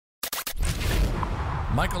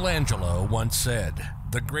Michelangelo once said,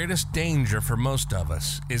 "The greatest danger for most of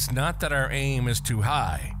us is not that our aim is too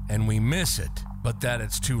high and we miss it, but that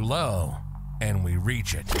it's too low and we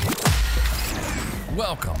reach it."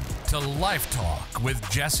 Welcome to Life Talk with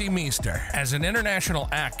Jesse Meester. As an international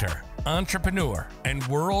actor, entrepreneur, and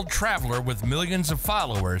world traveler with millions of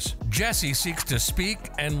followers, Jesse seeks to speak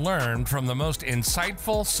and learn from the most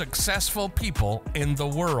insightful, successful people in the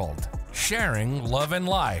world, sharing love and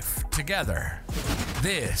life together.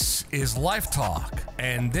 This is Life Talk,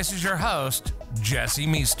 and this is your host, Jesse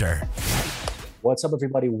Meester. What's up,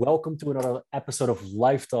 everybody? Welcome to another episode of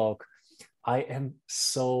Life Talk. I am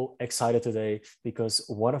so excited today because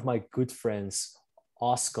one of my good friends,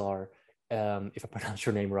 Oscar, if I pronounce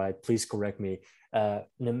your name right, please correct me, an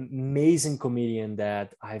amazing comedian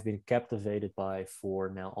that I've been captivated by for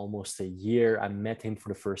now almost a year. I met him for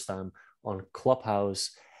the first time on Clubhouse,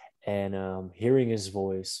 and hearing his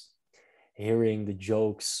voice, hearing the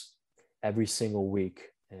jokes every single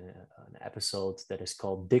week, an episode that is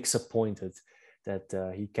called Disappointed, that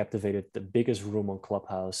he captivated the biggest room on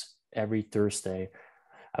Clubhouse every Thursday.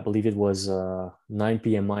 I believe it was 9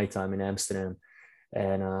 p.m. my time in Amsterdam.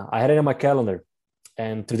 And I had it on my calendar.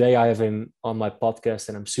 And today I have him on my podcast,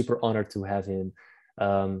 and I'm super honored to have him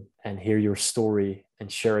and hear your story and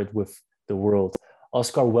share it with the world.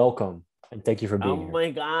 Oscar, welcome. And thank you for being here. Oh my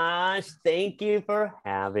gosh. Thank you for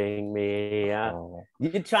having me. You're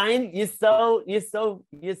such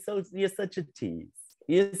a tease.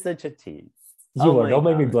 You're such a tease. You are. Don't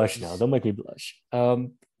make me blush now. Don't make me blush.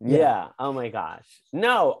 Yeah. Oh my gosh.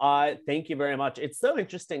 No, thank you very much. It's so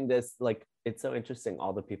interesting. It's so interesting.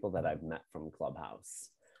 All the people that I've met from Clubhouse,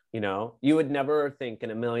 you would never think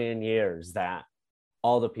in a million years that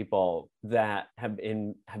all the people that have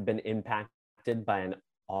been impacted by an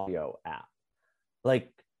audio app,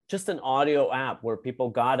 like just an audio app where people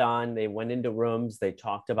got on, they went into rooms, they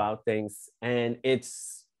talked about things, and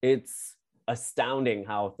it's astounding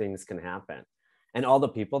how things can happen. And all the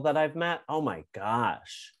people that I've met, oh my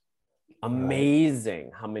gosh,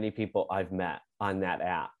 amazing how many people I've met on that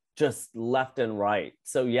app, just left and right.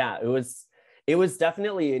 So yeah, it was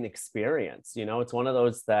definitely an experience. It's one of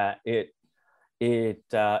those that it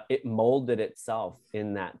molded itself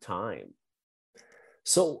in that time.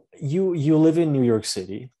 So you live in New York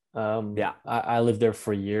City. Yeah, I lived there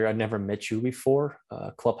for a year. I never met you before.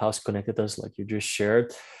 Clubhouse connected us, like you just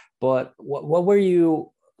shared. But what were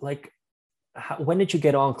you like? When did you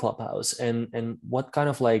get on Clubhouse, and what kind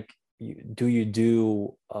of do you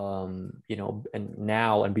do? And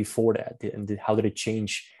now and before that, and how did it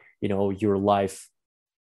change? Your life.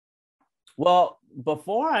 Well,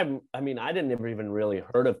 before I didn't ever even really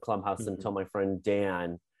heard of Clubhouse until my friend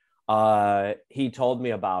Dan. He told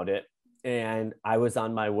me about it, and I was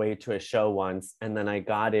on my way to a show once, and then I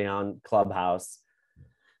got in on Clubhouse.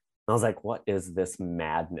 I was like, what is this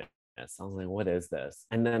madness? I was like, what is this?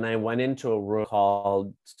 And then I went into a room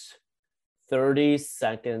called 30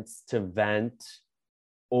 Seconds to Vent,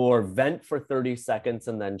 or Vent for 30 Seconds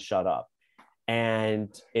and then Shut Up.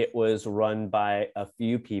 And it was run by a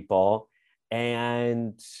few people.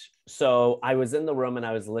 And so I was in the room and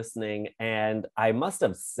I was listening, and I must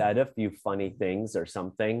have said a few funny things or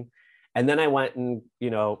something. And then I went and,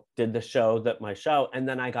 did the show, and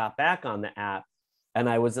then I got back on the app and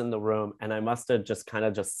I was in the room, and I must have just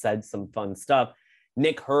said some fun stuff.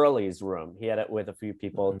 Nick Hurley's room, he had it with a few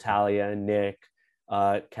people, Talia, Nick,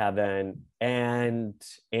 Kevin, and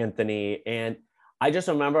Anthony. And I just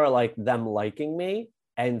remember them liking me.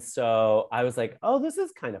 And so I was like, oh, this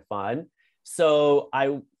is kind of fun. So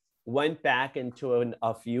I went back into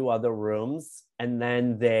a few other rooms, and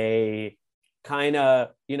then they kind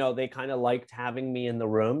of liked having me in the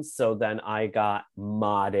room. So then I got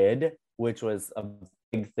modded, which was a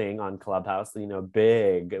big thing on Clubhouse,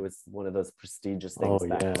 big. It was one of those prestigious things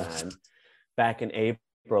back then. Back in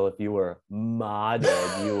April, if you were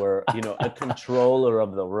modded, you were, a controller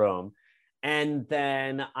of the room. And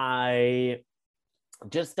then I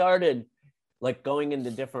just started going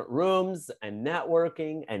into different rooms and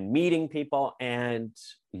networking and meeting people. And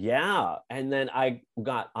and then I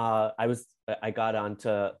got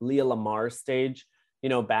onto Leah Lamar's stage,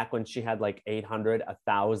 back when she had 800,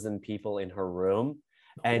 1,000 people in her room.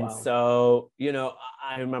 And so,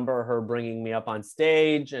 I remember her bringing me up on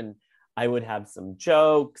stage, and I would have some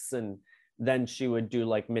jokes, and then she would do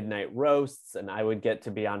midnight roasts, and I would get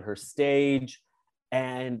to be on her stage.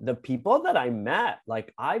 And the people that I met,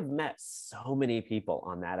 I've met so many people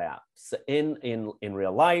on that app, so in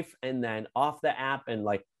real life, and then off the app, and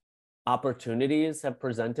opportunities have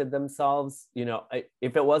presented themselves.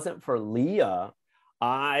 If it wasn't for Leah,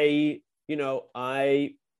 I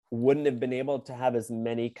wouldn't have been able to have as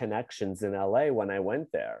many connections in LA when I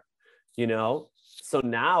went there, you know? So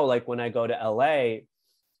now, like when I go to LA,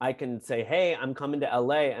 I can say, hey, I'm coming to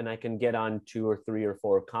LA, and I can get on 2 or 3 or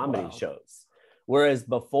 4 comedy shows. Whereas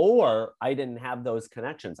before, I didn't have those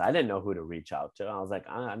connections. I didn't know who to reach out to. I was like,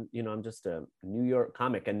 I'm just a New York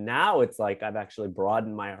comic. And now it's like I've actually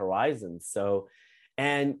broadened my horizons. So,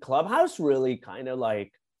 and Clubhouse really kind of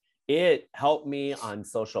like, it helped me on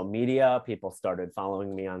social media. People started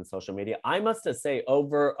following me on social media. I must have say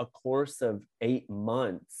over a course of 8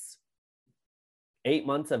 months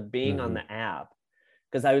of being on the app,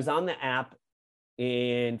 because I was on the app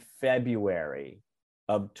in February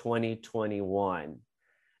of 2021.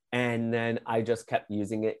 And then I just kept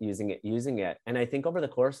using it. And I think over the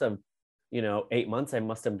course of, 8 months, I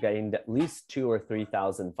must have gained at least 2,000 or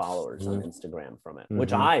 3,000 followers on Instagram from it,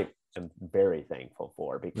 which I am very thankful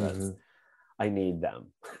for, because I need them.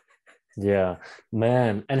 Yeah,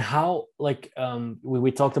 man. And how, like,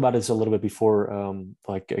 we talked about this a little bit before,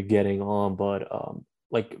 getting on, but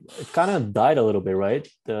like it kind of died a little bit, right?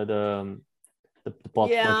 The Yeah, the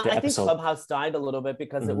I think episode. Clubhouse died a little bit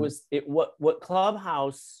because what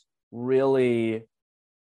Clubhouse really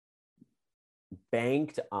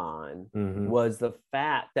banked on was the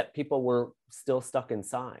fact that people were still stuck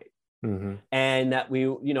inside, and that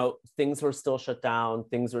things were still shut down,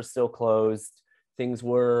 things were still closed, things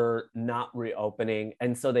were not reopening,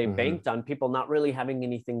 and so they banked on people not really having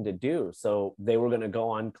anything to do. So they were going to go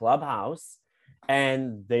on Clubhouse,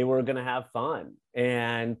 and they were going to have fun.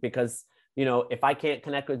 And because if I can't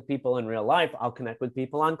connect with people in real life, I'll connect with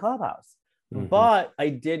people on Clubhouse. But I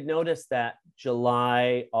did notice that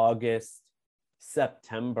July, August,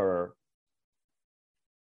 September,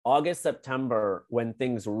 when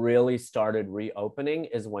things really started reopening,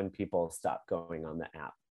 is when people stopped going on the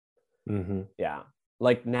app. Yeah.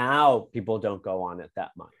 Like now people don't go on it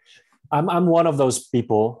that much. I'm one of those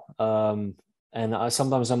people. And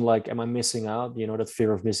sometimes I'm like, am I missing out? That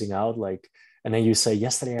fear of missing out. Like, and then you say,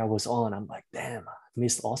 yesterday I was on. I'm like, damn, I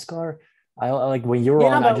missed Oscar. I like when you're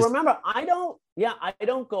on. But remember, I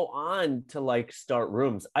don't go on to like start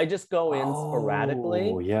rooms. I just go in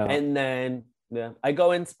sporadically. And then I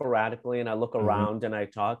go in sporadically and I look around and I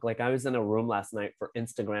talk. Like I was in a room last night for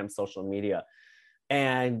Instagram social media.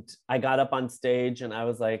 And I got up on stage and I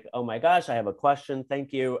was like, oh my gosh, I have a question.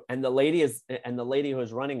 Thank you. And the lady who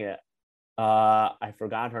was running it, I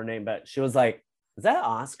forgot her name, but she was like, is that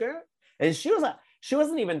Oscar? And she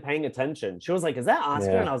wasn't even paying attention. She was like, is that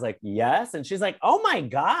Oscar? And I was like, yes. And she's like, oh my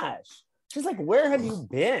gosh. She's like, where have you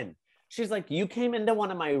been? She's like, you came into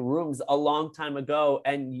one of my rooms a long time ago,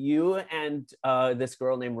 and you and this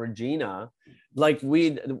girl named Regina,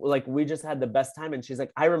 we just had the best time. And she's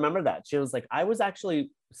like, I remember that. She was like, I was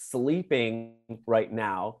actually sleeping right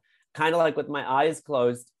now, kind of like with my eyes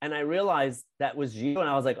closed. And I realized that was you. And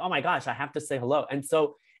I was like, oh my gosh, I have to say hello. And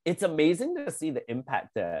so it's amazing to see the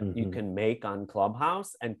impact that you can make on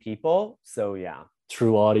Clubhouse and people. So yeah.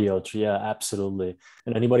 Through audio. Yeah, absolutely.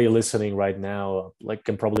 And anybody listening right now, like,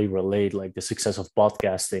 can probably relate. Like, the success of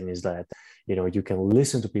podcasting is that, you can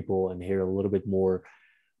listen to people and hear a little bit more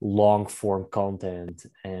long form content,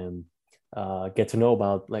 and get to know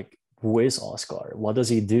about, like, who is Oscar? What does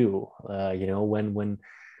he do? When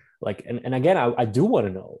like, and again, I do want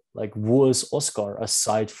to know, like, who is Oscar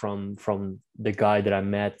aside from the guy that I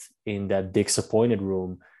met in that Disappointed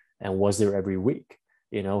room and was there every week,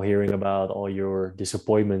 hearing about all your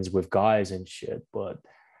disappointments with guys and shit. But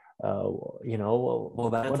well,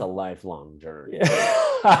 that's a lifelong journey.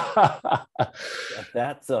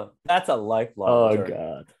 that's a lifelong journey.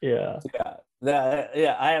 God. Yeah.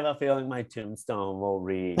 I have a feeling my tombstone will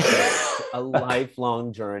read a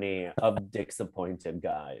lifelong journey of disappointed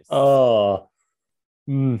guys. So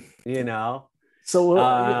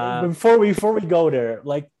before we go there,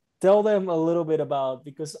 like, tell them a little bit about,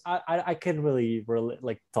 because I can't really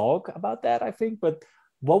like talk about that, I think, but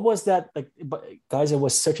what was that like? But guys, it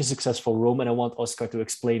was such a successful room, and I want Oscar to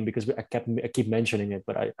explain, because I keep mentioning it,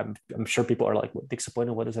 but I'm sure people are like, what,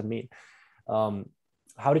 Disappointed, what does that mean?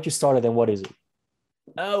 How did you start it, and what is it?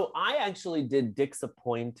 Oh, I actually did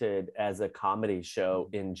Disappointed as a comedy show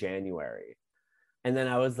in January. And then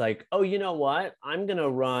I was like, oh, you know what? I'm going to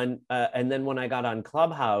run. And then when I got on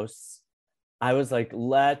Clubhouse, I was like,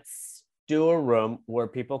 let's do a room where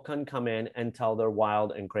people can come in and tell their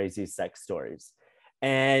wild and crazy sex stories.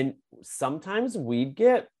 And sometimes we'd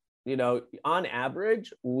get, on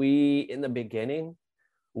average, in the beginning,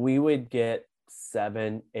 we would get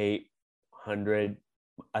 700, 800,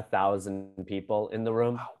 1,000 people in the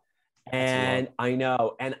room. Wow. And I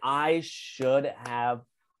know, and I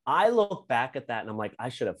look back at that and I'm like, I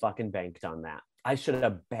should have fucking banked on that I should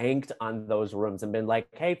have banked on those rooms and been like,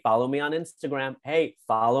 hey, follow me on Instagram. Hey,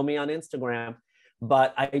 follow me on Instagram.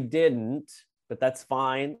 But I didn't, but that's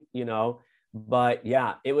fine, you know. But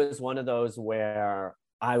yeah, it was one of those where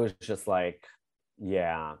I was just like,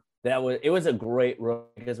 yeah, it was a great room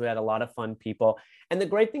because we had a lot of fun people. And the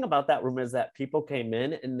great thing about that room is that people came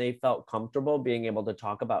in and they felt comfortable being able to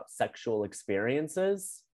talk about sexual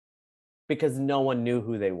experiences because no one knew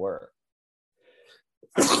who they were.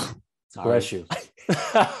 Bless you.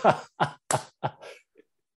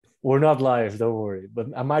 We're not live, don't worry. But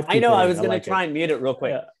I might. I know I was going to try and mute it real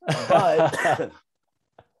quick, yeah.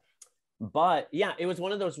 But yeah, it was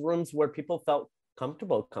one of those rooms where people felt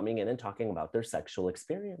comfortable coming in and talking about their sexual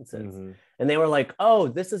experiences. Mm-hmm. And they were like, oh,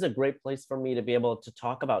 this is a great place for me to be able to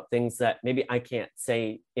talk about things that maybe I can't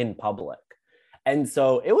say in public. And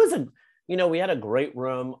so it was we had a great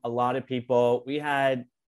room, a lot of people. We had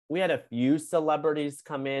a few celebrities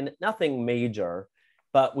come in, nothing major,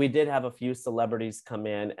 but we did have a few celebrities come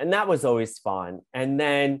in, and that was always fun. And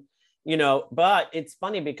then, but it's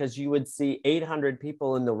funny because you would see 800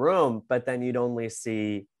 people in the room, but then you'd only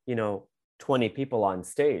see, 20 people on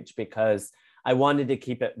stage because I wanted to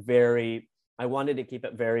keep it very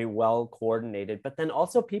well coordinated. But then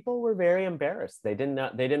also people were very embarrassed. They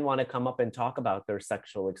didn't want to come up and talk about their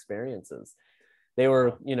sexual experiences. They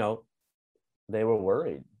were, they were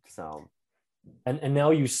worried. So, and now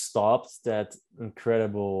you stopped that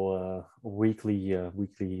incredible weekly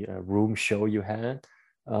room show you had.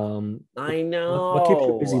 I know. What keeps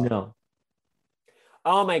you busy now?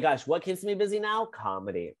 Oh my gosh, what keeps me busy now?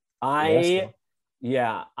 Comedy. I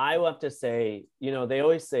will have to say, they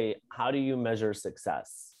always say, how do you measure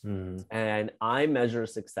success? Mm-hmm. And I measure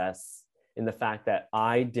success in the fact that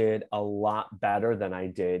I did a lot better than I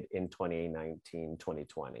did in 2019,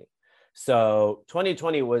 2020. So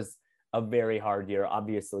 2020 was a very hard year,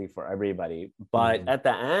 obviously, for everybody. But at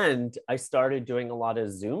the end, I started doing a lot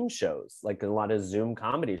of Zoom shows, like a lot of Zoom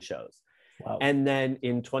comedy shows. Wow. And then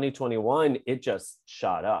in 2021, it just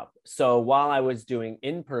shot up. So while I was doing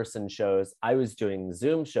in-person shows, I was doing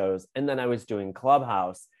Zoom shows, and then I was doing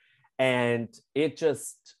Clubhouse. And it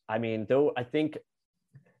just, I think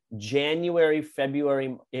February,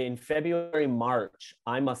 March,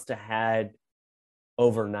 I must have had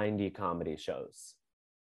over 90 comedy shows.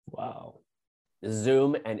 Wow.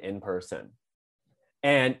 Zoom and in person.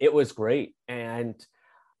 And it was great. And,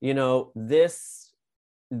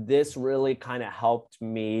 this really kind of helped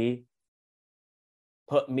me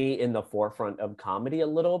put me in the forefront of comedy a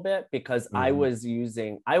little bit because I was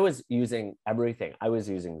using everything. I was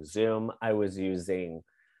using Zoom. I was using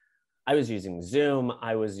Zoom.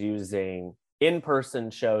 I was using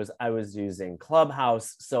in-person shows. I was using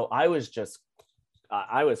Clubhouse. So I was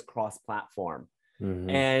cross-platform. Mm-hmm.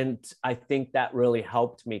 And I think that really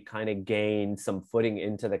helped me kind of gain some footing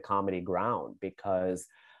into the comedy ground because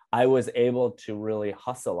I was able to really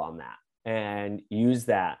hustle on that and use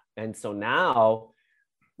that. And so now,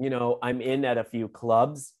 I'm in at a few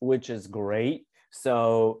clubs, which is great.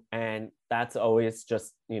 So, and that's always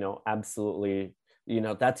just, absolutely,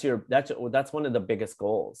 that's one of the biggest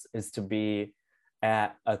goals is to be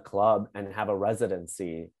at a club and have a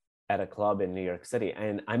residency at a club in New York City.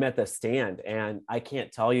 And I'm at the Stand, and I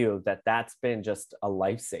can't tell you that that's been just a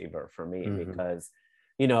lifesaver for me because,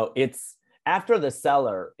 it's after the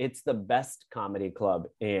Cellar, it's the best comedy club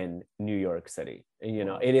in New York City.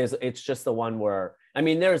 It's just the one where,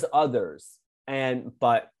 there's others,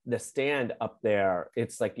 but the Stand up there,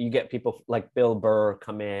 it's like you get people like Bill Burr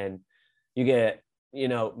come in, you get,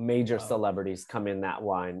 major celebrities come in that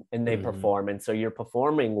one and they perform. And so you're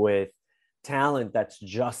performing with talent that's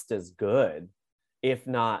just as good, if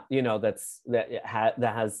not, that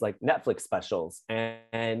has like Netflix specials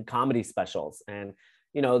and comedy specials. And,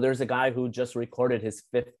 there's a guy who just recorded his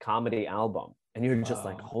 5th comedy album, and you're just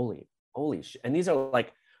like, holy shit. And these are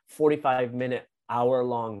like 45-minute,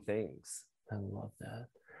 hour-long things. I love that.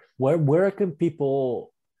 Where can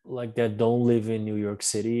people like that don't live in New York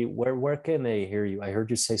City, where can they hear you? I heard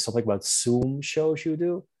you say something about Zoom shows you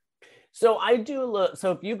do. So I do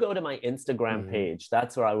so if you go to my Instagram page,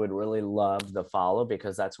 that's where I would really love the follow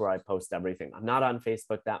because that's where I post everything. I'm not on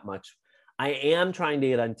Facebook that much. I am trying to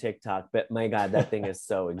get on TikTok, but my God, that thing is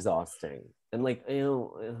so exhausting. And like,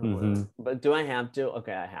 but do I have to?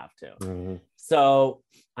 Okay, I have to. So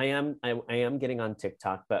I am getting on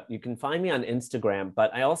TikTok, but you can find me on Instagram.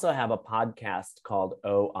 But I also have a podcast called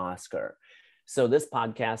Oh Oscar. So this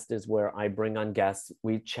podcast is where I bring on guests,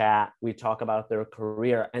 we chat, we talk about their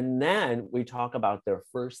career, and then we talk about their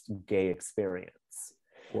first gay experience.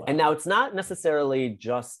 Wow. And now it's not necessarily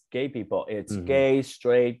just gay people. It's gay,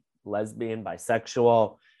 straight, lesbian,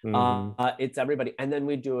 bisexual. It's everybody. And then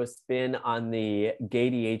we do a spin on the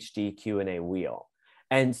GADHD Q&A wheel.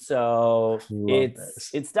 And so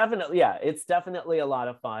it's definitely a lot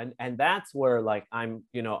of fun. And that's where like I'm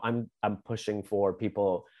pushing for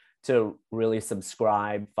people to really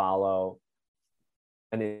subscribe, follow,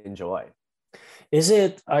 and enjoy. Is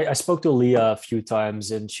it, I spoke to Leah a few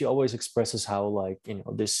times and she always expresses how like,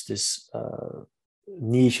 this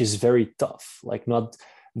niche is very tough, like not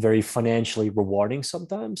very financially rewarding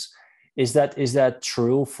sometimes. Is that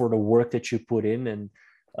true for the work that you put in and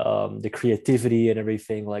the creativity and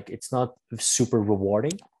everything? Like it's not super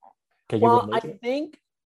rewarding? Can you relate?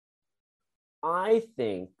 I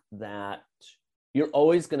think that you're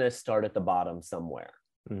always going to start at the bottom somewhere.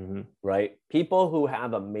 Mm-hmm. Right? People who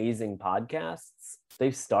have amazing podcasts,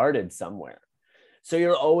 they've started somewhere. So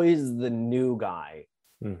you're always the new guy,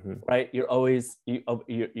 mm-hmm. right? You're always,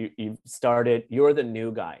 you've started, you're the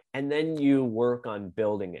new guy. And then you work on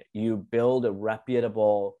building it. You build a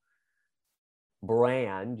reputable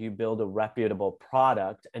brand, you build a reputable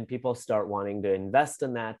product, and people start wanting to invest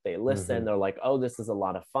in that. They listen, mm-hmm. They're like, oh, this is a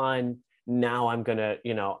lot of fun. Now I'm going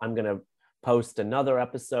to post another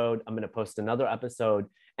episode. I'm going to post another episode.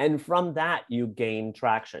 And from that, you gain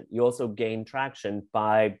traction. You also gain traction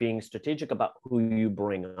by being strategic about who you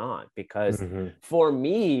bring on. Because mm-hmm. for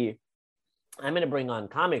me, I'm going to bring on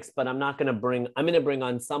comics, but I'm going to bring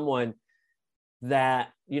on someone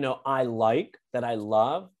that, I like, that I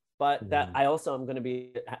love, but mm-hmm. that I also am going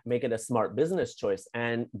to make it a smart business choice.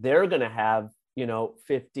 And they're going to have,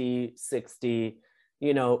 50, 60,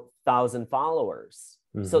 1,000 followers.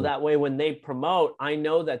 Mm-hmm. So that way, when they promote, I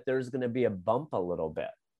know that there's going to be a bump a little bit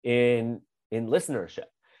in listenership.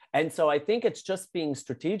 And so I think it's just being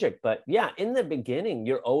strategic. But yeah, in the beginning,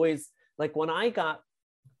 you're always like, when I got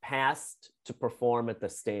passed to perform at the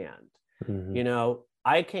Stand, mm-hmm.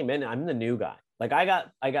 I came in, I'm the new guy. Like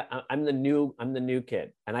I'm the new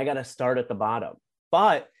kid, and I got to start at the bottom.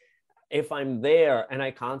 But if I'm there and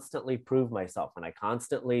I constantly prove myself and I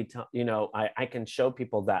constantly, I can show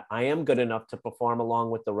people that I am good enough to perform along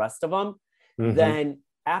with the rest of them, mm-hmm. then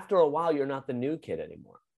after a while, you're not the new kid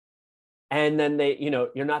anymore. And then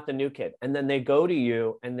you're not the new kid. And then they go to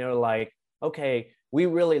you and they're like, okay, we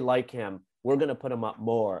really like him. We're going to put him up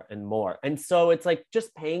more and more. And so it's like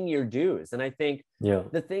just paying your dues. And I think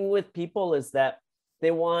the thing with people is that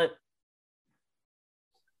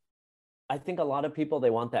I think a lot of people, they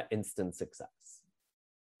want that instant success.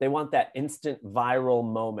 They want that instant viral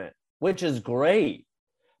moment, which is great.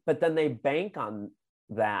 But then they bank on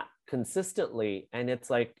that consistently. And it's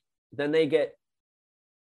like, then they get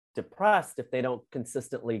depressed if they don't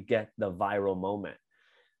consistently get the viral moment.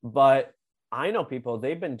 But I know people,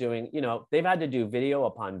 they've been doing, they've had to do video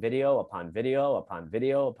upon video upon video upon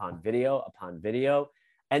video upon video upon video.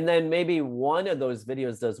 And then maybe one of those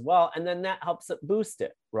videos does well, and then that helps it boost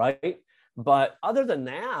it, right? But other than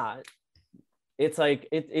that, it's like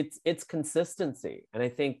it's consistency. And I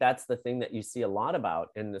think that's the thing that you see a lot about,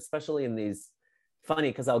 and especially in these, funny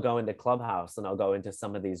because I'll go into Clubhouse and I'll go into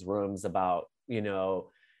some of these rooms about,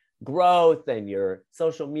 growth and your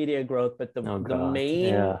social media growth. But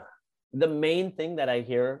the main thing that I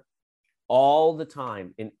hear all the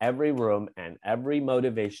time in every room and every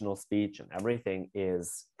motivational speech and everything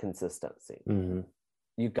is consistency. Mm-hmm.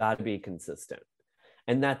 You got to be consistent.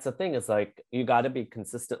 And that's the thing, is like, you got to be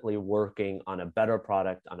consistently working on a better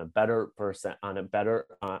product, on a better person, on a better,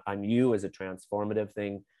 on you as a transformative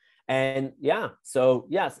thing. And yeah, so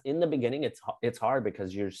yes, in the beginning, it's hard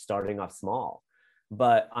because you're starting off small.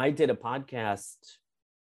 But I did a podcast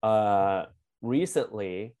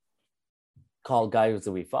recently called Guys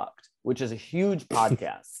That We Fucked, which is a huge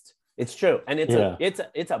podcast. It's true. And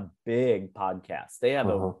it's a big podcast. They have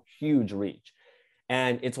a huge reach.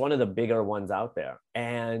 And it's one of the bigger ones out there.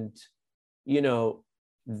 And,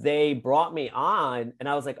 they brought me on and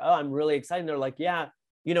I was like, oh, I'm really excited. And they're like, yeah,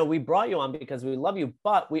 we brought you on because we love you,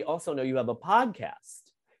 but we also know you have a podcast.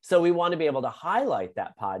 So we want to be able to highlight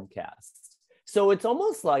that podcast. So it's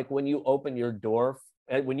almost like when you open your door,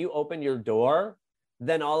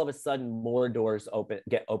 then all of a sudden more doors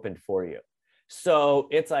get opened for you. So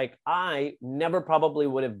it's like, I never probably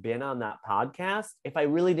would have been on that podcast if I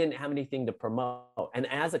really didn't have anything to promote. And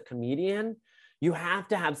as a comedian, you have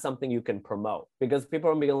to have something you can promote, because people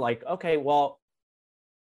are being like, okay, well,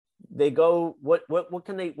 they go, what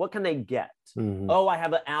can they get? Mm-hmm. Oh, I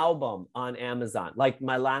have an album on Amazon. Like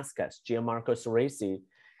my last guest, Gianmarco Ceresi,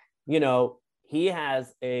 he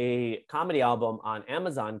has a comedy album on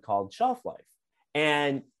Amazon called Shelf Life,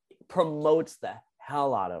 and promotes the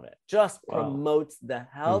hell out of it, promotes the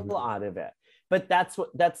hell out of it. but that's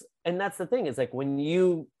the thing is like when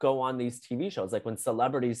you go on these TV shows, like when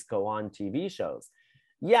celebrities go on TV shows,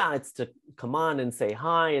 yeah, it's to come on and say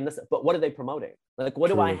hi and this, but what are they promoting? Like, what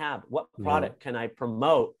do I have? What product can I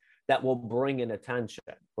promote that will bring in attention,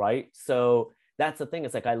 right? So that's the thing.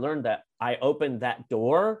 It's like I learned that I opened that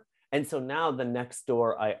door. And so now the next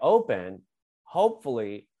door I open,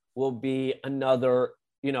 hopefully will be another,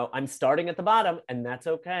 I'm starting at the bottom and that's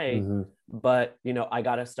okay. But, I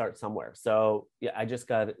got to start somewhere. So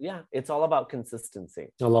yeah, it's all about consistency.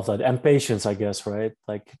 I love that. And patience, I guess, right?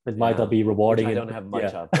 Like it might not be rewarding. Which I don't have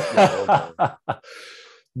much of.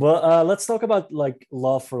 But But let's talk about like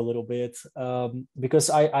love for a little bit, because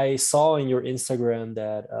I saw in your Instagram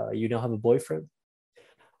that you now have a boyfriend.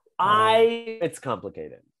 It's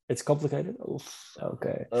complicated. It's complicated. Oof,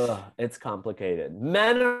 okay. It's complicated.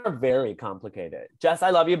 Men are very complicated. Jess, I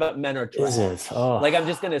love you, but men are trash. Is it? Oh. Like I'm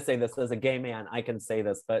just gonna say this as a gay man. I can say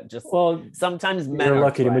this, but just sometimes men you're are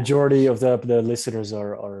lucky. trash. The majority of the listeners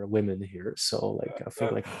are women here, so like I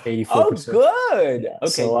think like 84%. Oh, good. Yeah, Okay.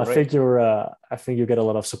 So I think you get a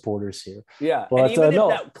lot of supporters here. Yeah. But and even if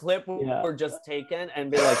that clip were just taken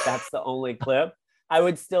and be like, that's the only clip, I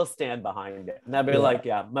would still stand behind it. And I'd be like,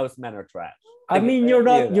 yeah, most men are trash. I mean, you're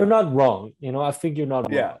not wrong. I think you're not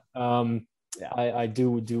wrong. Yeah. I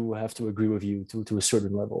do have to agree with you to a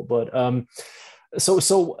certain level. But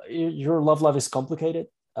so your love life is complicated.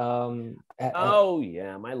 Oh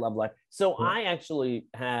yeah, my love life. So I actually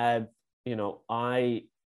had, it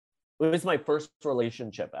was my first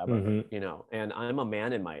relationship ever, and I'm a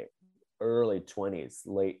man in my early 20s,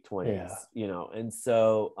 late 20s, and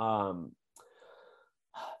so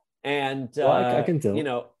I can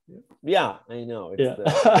tell. Yeah, I know. It's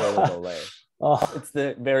it's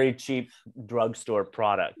the very cheap drugstore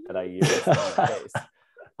product that I use in my face.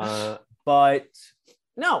 But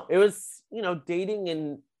no, it was, dating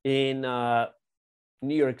in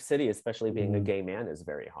New York City, especially being a gay man, is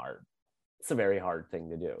very hard. It's a very hard thing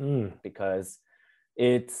to do because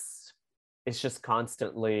it's just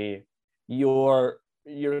constantly, you're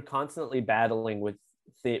constantly battling with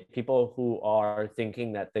people who are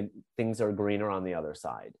thinking that the things are greener on the other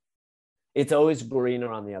side. It's always greener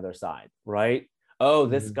on the other side, right? Oh,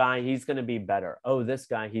 this guy, he's going to be better. Oh, this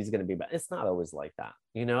guy, he's going to be better. It's not always like that,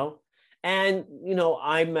 And,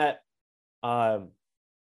 I met, I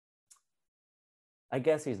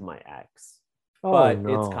guess he's my ex, but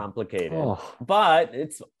it's complicated. But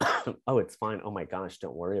it's, it's fine. Oh my gosh,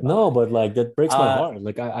 don't worry about it. No, but like that breaks my heart.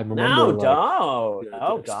 Like I remember. No,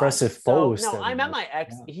 expressive post. No, I met my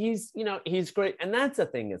ex. He's, he's great. And that's the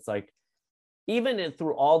thing. It's like, even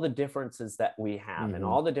through all the differences that we have and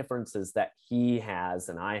all the differences that he has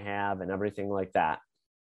and I have and everything like that,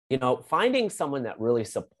 finding someone that really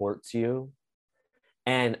supports you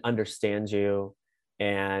and understands you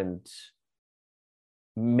and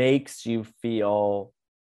makes you feel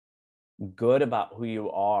good about who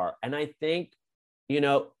you are. And I think,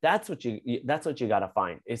 that's what you got to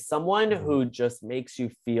find, is someone who just makes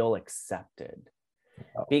you feel accepted.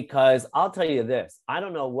 Because I'll tell you this, I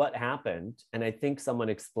don't know what happened. And I think someone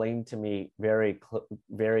explained to me very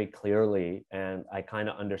clearly, and I kind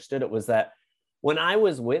of understood it, was that when I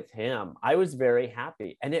was with him, I was very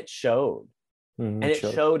happy, and it showed. And it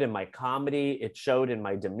showed in my comedy, it showed in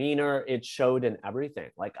my demeanor, it showed in everything.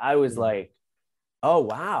 Like I was like, oh,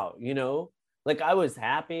 wow, like I was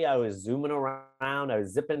happy, I was zooming around, I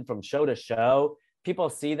was zipping from show to show.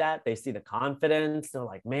 People see that, they see the confidence. They're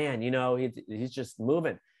like, man, he's just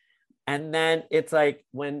moving. And then it's like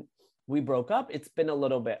when we broke up, it's been a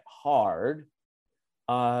little bit hard.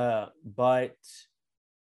 But,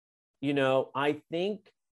 I think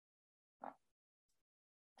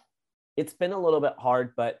it's been a little bit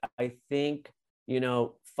hard, but I think,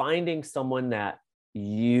 finding someone that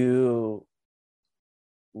you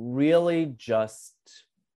really just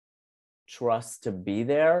trust to be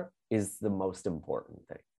there is the most important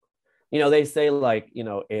thing. They say like,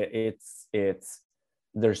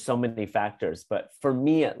 there's so many factors, but for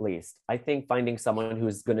me, at least, I think finding someone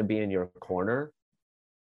who's going to be in your corner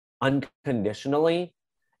unconditionally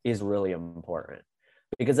is really important,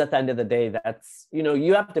 because at the end of the day, that's,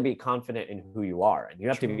 you have to be confident in who you are, and you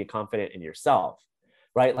have to be confident in yourself,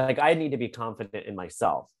 right? Like I need to be confident in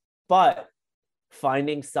myself, but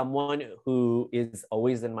finding someone who is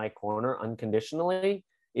always in my corner unconditionally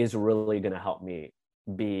is really going to help me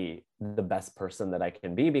be the best person that I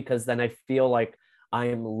can be, because then I feel like I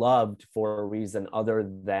am loved for a reason other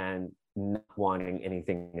than not wanting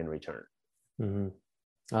anything in return.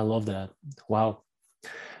 I love that. Wow.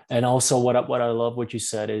 And also what I love what you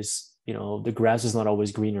said is, the grass is not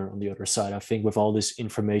always greener on the other side. I think with all this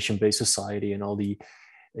information-based society and all the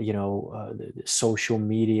the social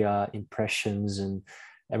media impressions and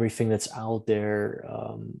everything that's out there,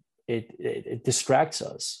 it distracts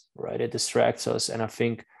us, right? It distracts us. And I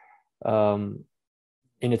think in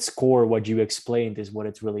its core, what you explained is what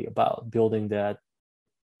it's really about: building that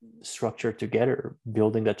structure together,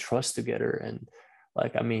 building that trust together. And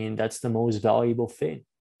that's the most valuable thing.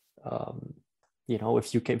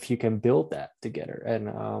 If you can build that together,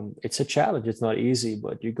 and it's a challenge. It's not easy,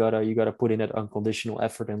 but you gotta put in that unconditional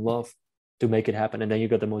effort and love to make it happen. And then you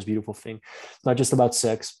got the most beautiful thing. It's not just about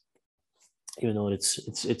sex, even though it's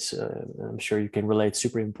I'm sure you can relate,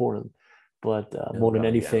 super important. But more than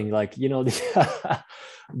anything, the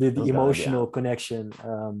emotional connection.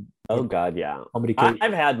 Oh God, yeah.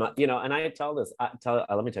 I've had my, and I tell this.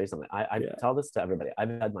 Let me tell you something. I tell this to everybody. I've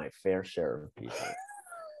had my fair share of people.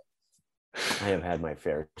 I have had my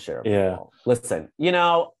fair share of people. Listen,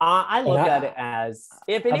 I look at it as,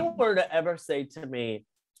 if anyone were to ever say to me,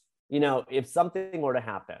 if something were to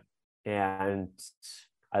happen, and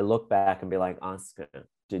I look back and be like, Oscar,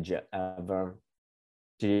 did you ever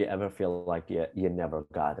feel like you never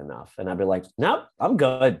got enough? And I'd be like, nope, I'm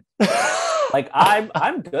good.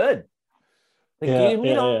 I'm good. You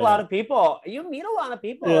meet a lot of people. And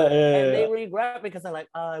they regret because they're like,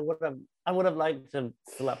 I would have liked to have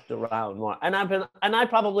slept around more. And I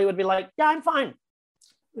probably would be like, yeah, I'm fine.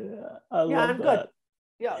 I'm good.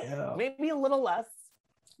 Yeah, maybe a little less,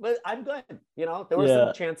 but I'm good. There were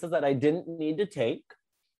some chances that I didn't need to take.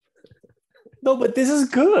 No, but this is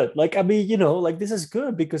good. This is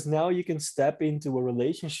good because now you can step into a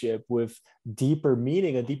relationship with deeper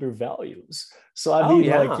meaning and deeper values. So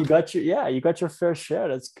you got your fair share.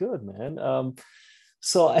 That's good, man.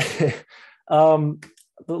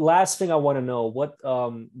 The last thing I want to know,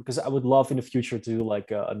 because I would love in the future to do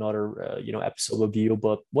another episode with you,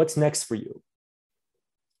 but what's next for you?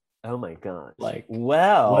 Oh my God.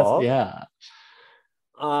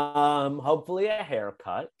 Hopefully a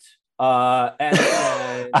haircut. And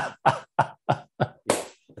then,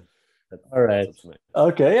 all right.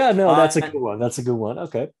 Okay. Yeah. No, that's a good one. That's a good one.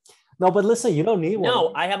 Okay. No, but listen, you don't need one.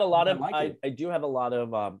 No, I have a lot of. I do have a lot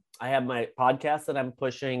of. I have my podcast that I'm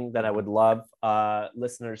pushing that I would love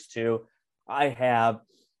listeners to. I'm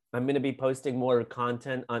going to be posting more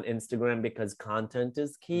content on Instagram because content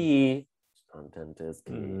is key. Content is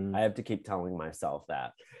key. I have to keep telling myself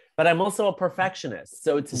that. But I'm also a perfectionist,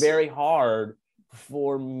 so it's very hard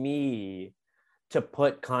for me to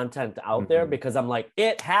put content out there because I'm like,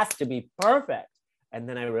 it has to be perfect. And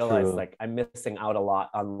then I realized I'm missing out a lot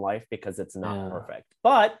on life because it's not perfect.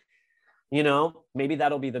 But, maybe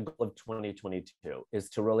that'll be the goal of 2022 is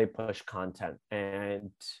to really push content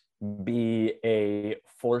and be a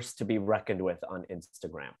force to be reckoned with on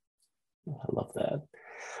Instagram. I love that.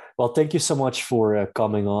 Well, thank you so much for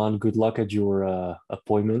coming on. Good luck at your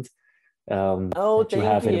appointment. Thank you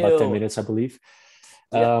have in about 10 minutes, I believe.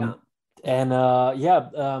 I'm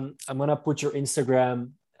gonna put your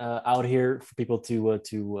Instagram out here for people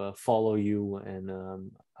to follow you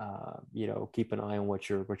and keep an eye on what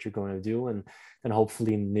you're going to do, and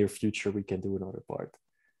hopefully in the near future we can do another part.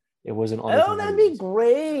 It was an honor. Oh, that'd be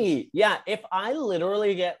great. Yeah, if I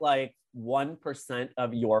literally get 1%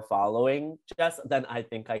 of your following, Jess, then I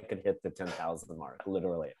think I could hit the 10,000 mark.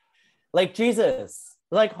 Literally, Jesus,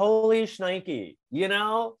 holy shnikey,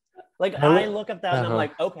 I look at that and I'm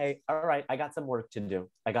like, okay, all right, I got some work to do.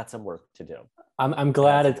 I'm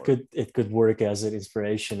glad it could work as an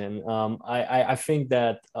inspiration. And I think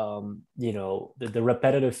that the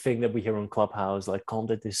repetitive thing that we hear on Clubhouse,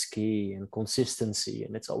 content is key and consistency,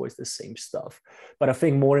 and it's always the same stuff. But I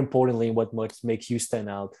think more importantly, what makes you stand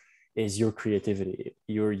out is your creativity,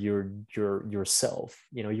 your yourself.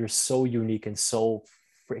 You're so unique and so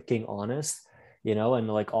freaking honest. And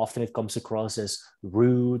often it comes across as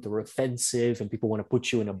rude or offensive and people want to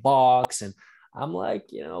put you in a box. And I'm like,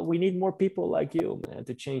 we need more people like you, man,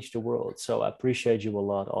 to change the world. So I appreciate you a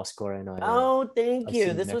lot, Oscar. And thank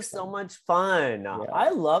you. This was so much fun. Yeah. I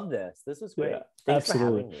love this. This was great. Yeah, thanks for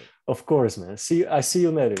having me. Of course, man. I see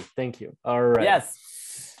you later. Thank you. All right. Yes.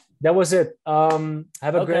 That was it.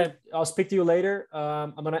 Have a great. I'll speak to you later.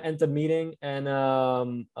 I'm gonna end the meeting and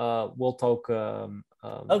we'll talk.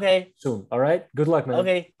 Soon. All right. Good luck, man.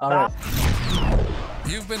 Okay. All right.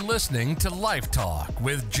 You've been listening to Life Talk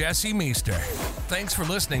with Jesse Meester. Thanks for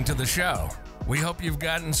listening to the show. We hope you've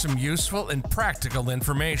gotten some useful and practical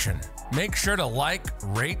information. Make sure to like,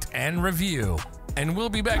 rate, and review. And we'll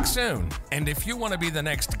be back soon. And if you want to be the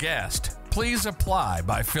next guest, please apply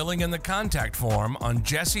by filling in the contact form on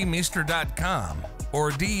jessemeester.com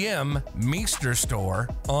or DM Meester Store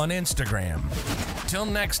on Instagram. Till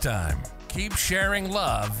next time, keep sharing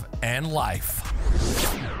love and life.